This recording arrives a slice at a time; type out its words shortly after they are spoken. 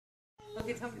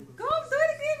Okay, tell me. Go, do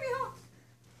it again, mijo.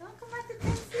 Don't come back to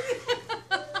Tennessee.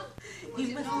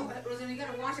 You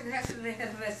gotta wash it. It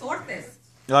has resortes.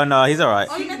 Oh no, he's alright.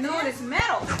 Oh, you know it's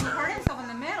metal. He hurt himself on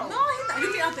the metal. No, he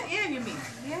did out the end, you mean?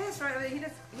 Yes, right. He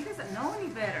doesn't know any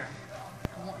better.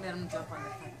 I won't let him jump on the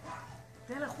thing.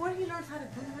 Della, where he learns how to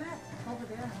do that? Over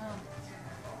there, huh?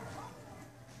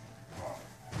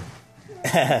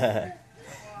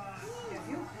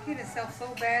 You hit himself so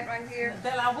bad right here.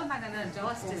 Della, I was not gonna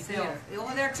adjust himself.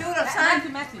 Over there too, the son.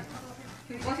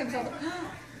 He was himself.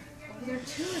 Over there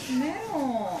too is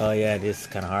metal. Oh yeah, this is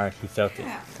kind of hard. He felt it.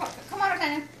 Yeah. Come on,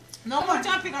 Artana. No more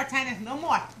jumping, Artana. No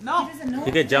more. No.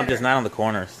 He could jump just not on the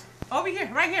corners. Over here,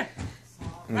 right here.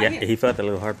 Yeah, he felt the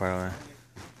little hard part over there.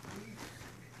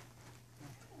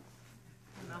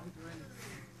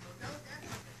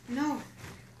 No.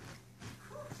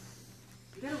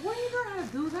 Where do you learn how to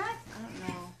do that? I don't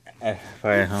know.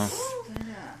 Right, huh?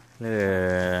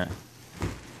 Yeah.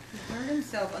 He hurt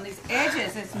himself on these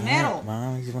edges. It's metal.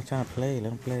 Mom, he's just trying to play.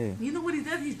 Let him play. You know what he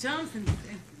does? He jumps and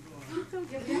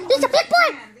He's a big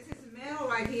boy. This is metal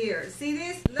right here. See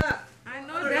this? Look. I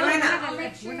know that. I'll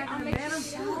let you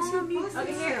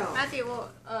Okay, here. Matthew, well,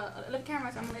 look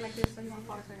camera, so I'm gonna lay like this so you won't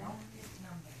fall asleep.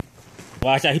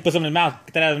 Watch out, he put something in his mouth.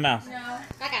 Get that out of his mouth. No.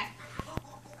 Okay.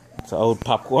 It's an old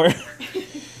popcorn.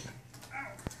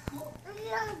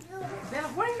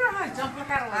 Where do you know how to jump like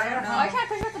that over there? Oh, I can't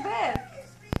push you off the bed.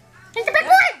 He's a big boy.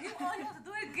 You have to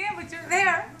do it again, but you're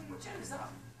there.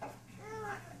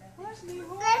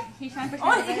 He's trying to push me Oh,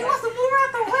 off the he bed. wants to move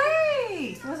out the way.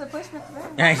 He wants to push me off the bed.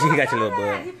 Yeah, she got your little Yeah,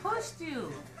 butt. he pushed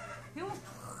you. He was.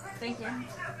 Thank you.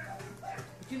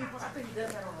 But you know what? I think he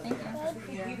does that over Thank there.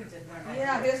 you. He could just learn that.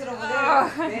 Yeah, here's it over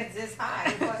there. Bed's this high.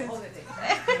 Hold it.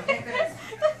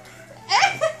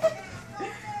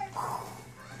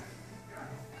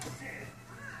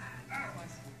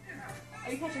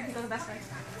 Are you catching? He goes the best way.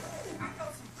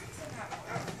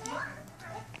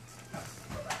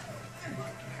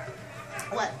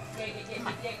 What? Yeah.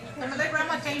 I'm gonna let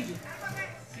grandma change you.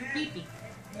 You beepy.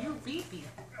 You beepy.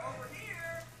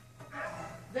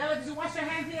 Della, did you wash your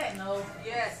hands yet? No.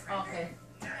 Yes. Okay.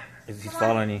 He's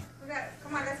following you.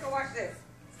 Come on, let's go watch this.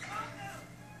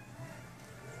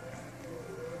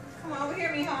 Come on, over here,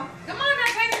 mijo. Come